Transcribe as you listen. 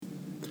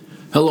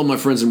Hello, my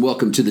friends, and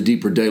welcome to the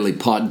Deeper Daily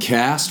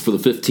Podcast for the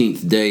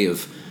 15th day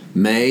of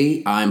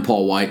May. I'm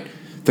Paul White.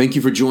 Thank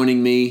you for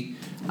joining me.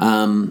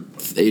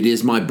 It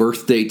is my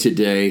birthday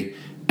today,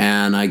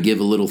 and I give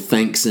a little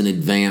thanks in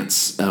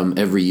advance.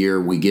 Every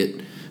year we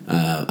get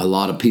a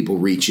lot of people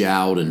reach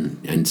out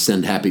and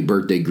send happy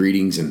birthday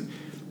greetings, and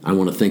I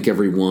want to thank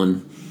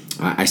everyone.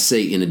 I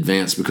say in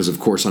advance because, of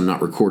course, I'm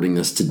not recording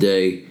this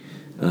today.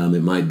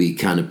 It might be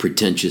kind of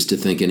pretentious to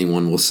think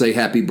anyone will say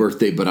happy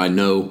birthday, but I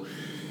know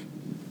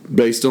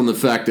based on the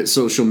fact that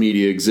social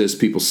media exists,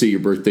 people see your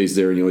birthdays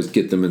there and you always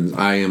get them, and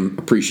I am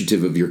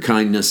appreciative of your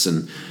kindness,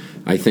 and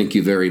I thank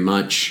you very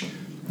much.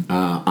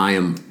 I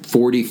am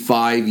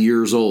 45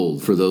 years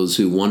old, for those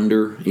who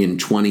wonder, in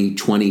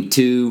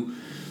 2022,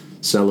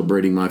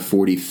 celebrating my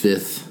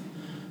 45th,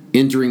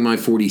 entering my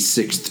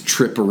 46th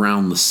trip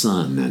around the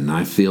sun, and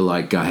I feel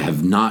like I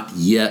have not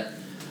yet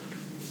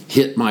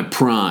hit my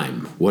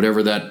prime,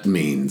 whatever that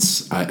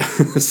means. I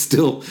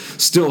still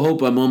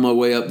hope I'm on my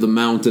way up the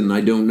mountain.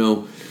 I don't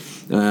know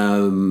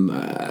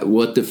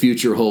what the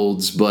future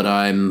holds, but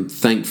I'm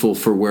thankful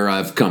for where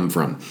I've come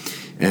from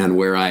and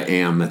where I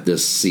am at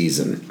this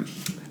season.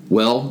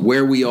 Well,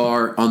 where we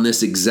are on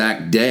this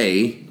exact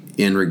day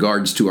in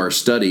regards to our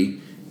study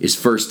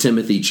is 1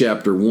 Timothy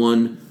chapter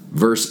 1,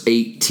 verse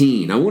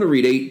 18. I want to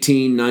read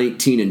 18,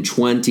 19, and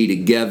 20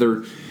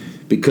 together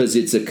because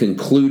it's a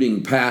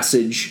concluding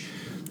passage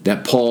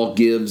that Paul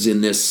gives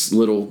in this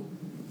little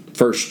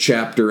first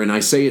chapter. And I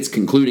say it's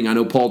concluding. I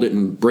know Paul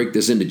didn't break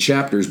this into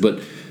chapters,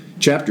 but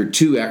Chapter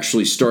 2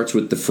 actually starts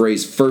with the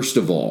phrase, first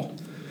of all.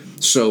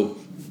 So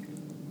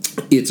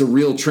it's a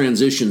real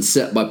transition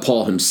set by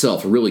Paul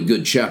himself, a really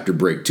good chapter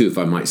break too, if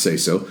I might say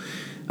so.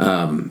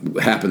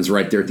 Happens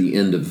right there at the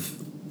end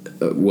of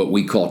what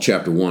we call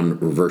chapter 1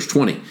 or verse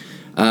 20.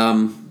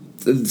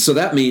 So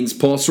that means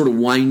Paul's sort of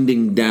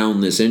winding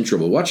down this intro,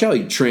 but watch how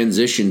he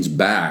transitions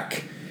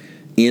back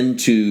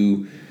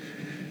into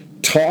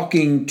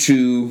talking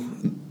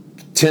to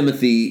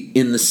Timothy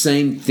in the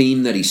same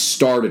theme that he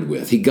started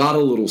with. He got a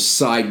little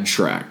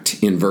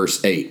sidetracked in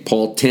verse 8.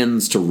 Paul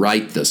tends to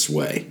write this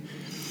way.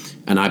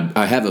 And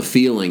I have a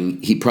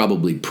feeling he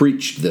probably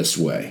preached this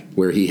way,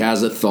 where he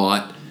has a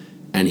thought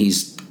and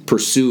he's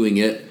pursuing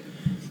it,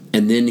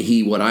 and then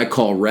he, what I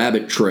call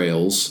rabbit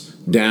trails,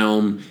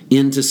 down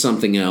into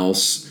something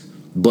else,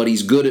 but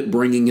he's good at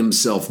bringing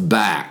himself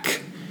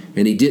back.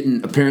 And he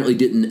apparently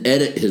didn't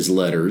edit his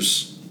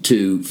letters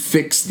to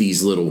fix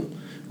these little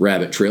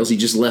rabbit trails. He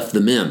just left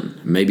them in.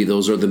 Maybe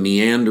those are the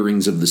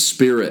meanderings of the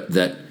Spirit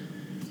that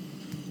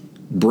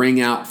bring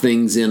out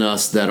things in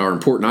us that are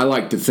important. I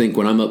like to think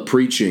when I'm up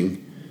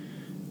preaching,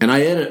 and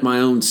I edit my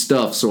own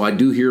stuff, so I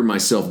do hear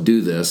myself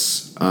do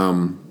this.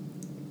 I'm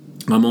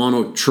on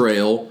a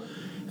trail,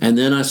 and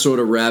then I sort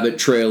of rabbit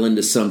trail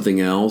into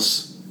something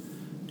else.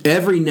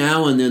 Every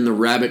now and then the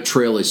rabbit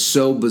trail is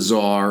so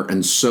bizarre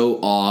and so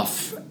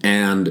off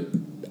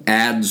and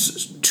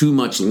adds too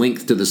much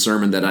length to the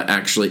sermon that I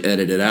actually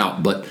edit it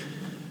out. But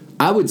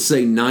I would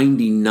say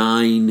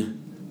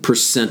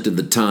 99% of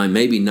the time,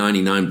 maybe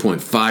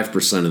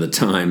 99.5% of the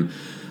time,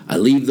 I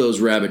leave those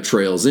rabbit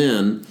trails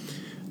in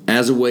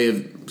as a way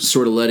of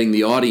sort of letting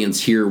the audience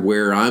hear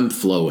where I'm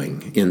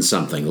flowing in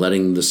something,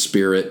 letting the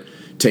Spirit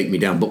take me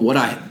down. But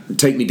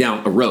take me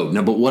down a road.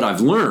 Now, but what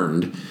I've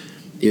learned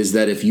is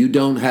that if you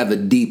don't have a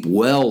deep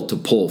well to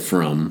pull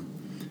from,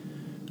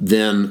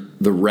 then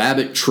the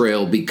rabbit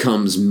trail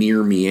becomes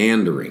mere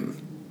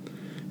meandering.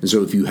 And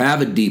so if you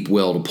have a deep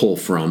well to pull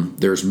from,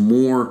 there's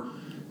more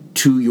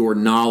to your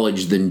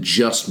knowledge than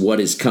just what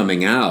is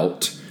coming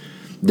out,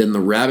 then the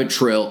rabbit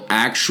trail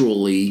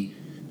actually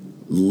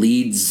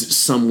leads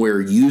somewhere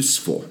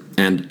useful.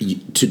 And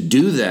to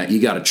do that,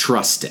 you got to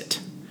trust it.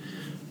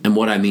 And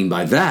what I mean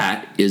by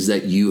that is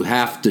that you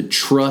have to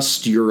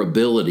trust your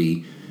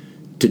ability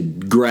to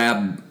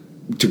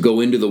go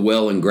into the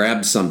well and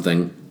grab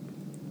something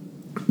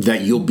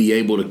that you'll be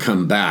able to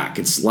come back.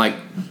 It's like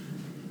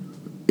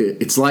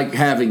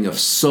having a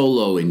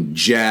solo in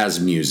jazz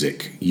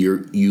music.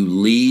 You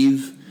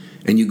leave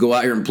and you go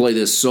out here and play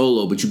this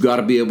solo, but you got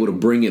to be able to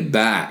bring it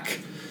back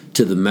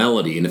to the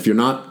melody. And if you're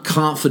not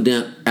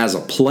confident as a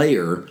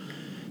player,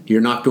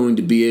 you're not going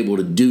to be able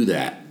to do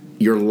that.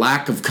 Your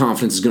lack of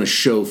confidence is going to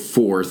show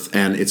forth,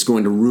 and it's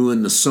going to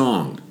ruin the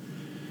song.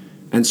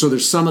 And so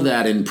there's some of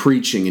that in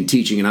preaching and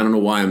teaching, and I don't know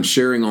why I'm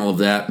sharing all of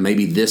that.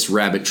 Maybe this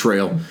rabbit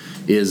trail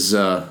is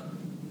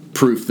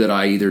proof that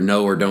I either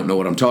know or don't know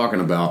what I'm talking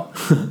about.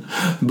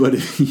 But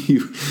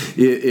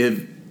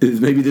if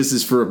maybe this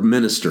is for a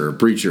minister, a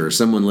preacher, or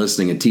someone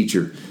listening, a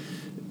teacher,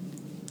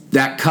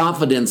 that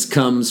confidence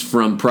comes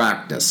from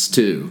practice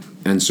too.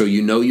 And so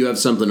you have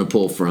something to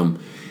pull from,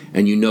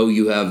 and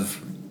you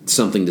have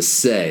something to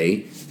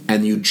say,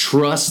 and you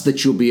trust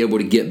that you'll be able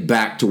to get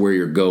back to where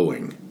you're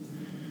going.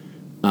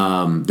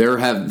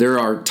 There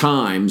are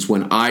times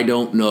when I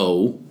don't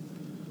know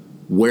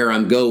where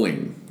I'm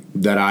going,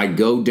 that I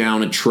go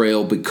down a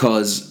trail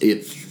because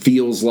it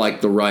feels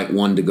like the right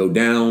one to go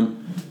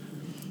down,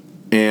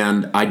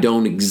 and I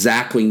don't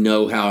exactly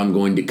know how I'm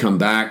going to come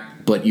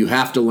back, but you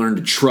have to learn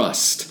to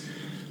trust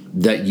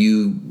that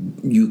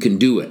you can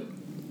do it.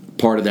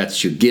 Part of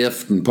that's your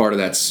gift, and part of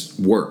that's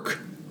work.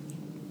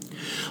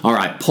 All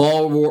right,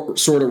 Paul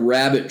sort of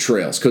rabbit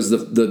trails, because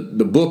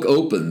the book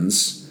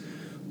opens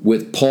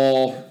with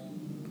Paul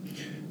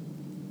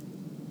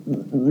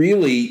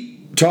really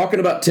talking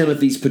about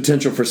Timothy's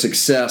potential for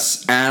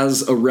success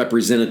as a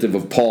representative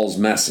of Paul's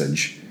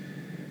message,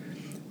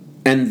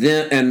 and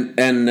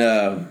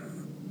then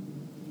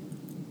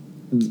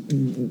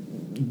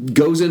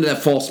goes into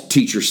that false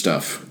teacher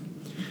stuff.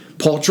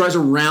 Paul tries to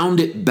round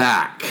it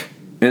back,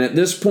 and at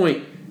this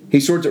point, he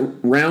sort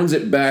of rounds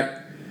it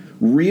back,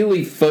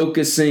 really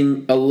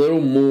focusing a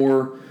little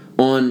more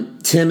on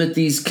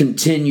Timothy's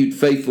continued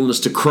faithfulness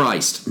to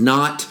Christ,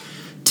 not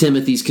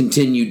Timothy's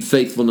continued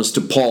faithfulness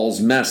to Paul's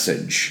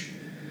message.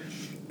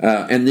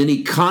 And then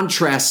he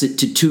contrasts it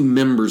to two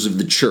members of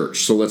the church.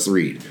 So let's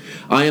read.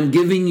 I am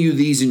giving you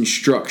these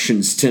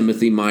instructions,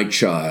 Timothy, my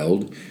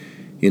child,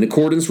 in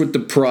accordance with the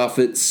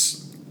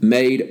prophecies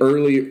made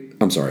earlier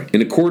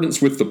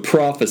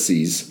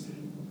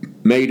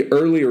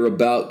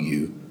about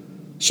you,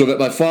 so that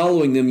by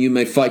following them you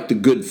may fight the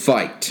good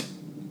fight,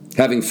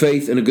 having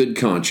faith and a good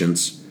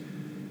conscience.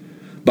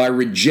 By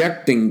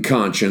rejecting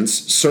conscience,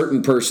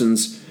 certain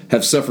persons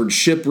have suffered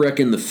shipwreck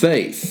in the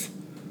faith.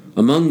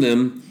 Among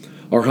them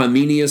are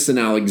Hymenaeus and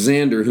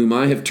Alexander, whom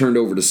I have turned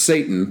over to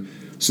Satan,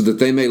 so that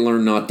they may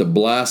learn not to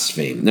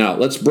blaspheme. Now,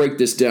 let's break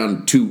this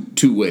down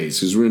two ways,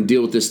 because we're going to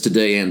deal with this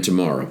today and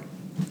tomorrow.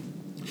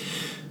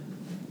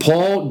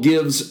 Paul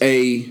gives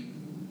an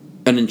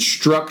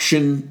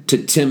instruction to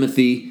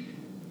Timothy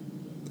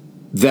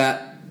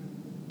that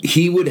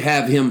he would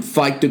have him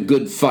fight the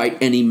good fight,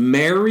 and he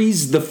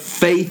marries the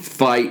faith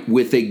fight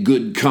with a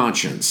good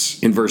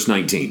conscience in verse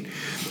 19.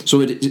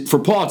 So for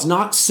Paul, it's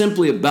not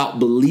simply about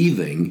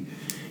believing,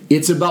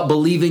 it's about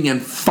believing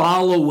and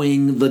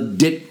following the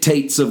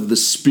dictates of the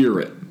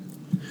Spirit.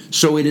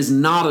 So it is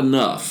not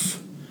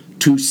enough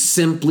to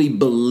simply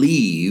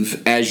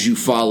believe as you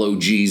follow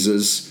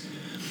Jesus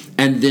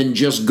and then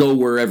just go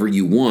wherever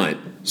you want.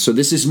 So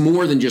this is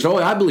more than just,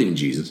 I believe in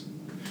Jesus.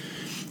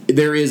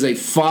 There is a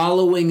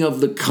following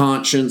of the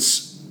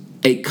conscience,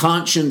 a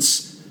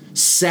conscience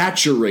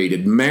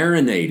saturated,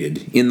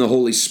 marinated in the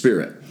Holy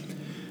Spirit,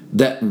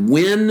 that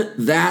when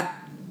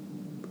that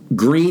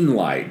green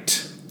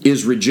light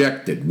is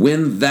rejected,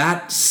 when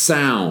that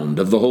sound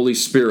of the Holy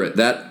Spirit,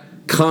 that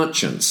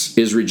conscience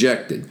is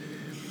rejected,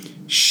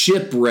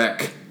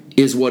 shipwreck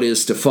is what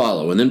is to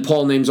follow. And then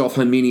Paul names off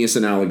Hymenaeus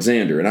and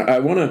Alexander. And I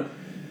want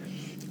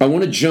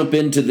to jump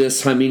into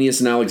this Hymenaeus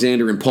and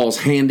Alexander and Paul's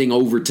handing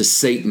over to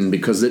Satan,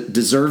 because it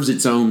deserves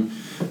its own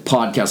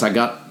podcast.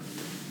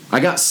 I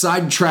got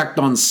sidetracked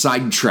on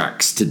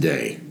sidetracks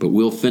today, but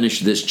we'll finish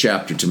this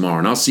chapter tomorrow,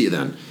 and I'll see you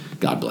then.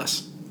 God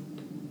bless.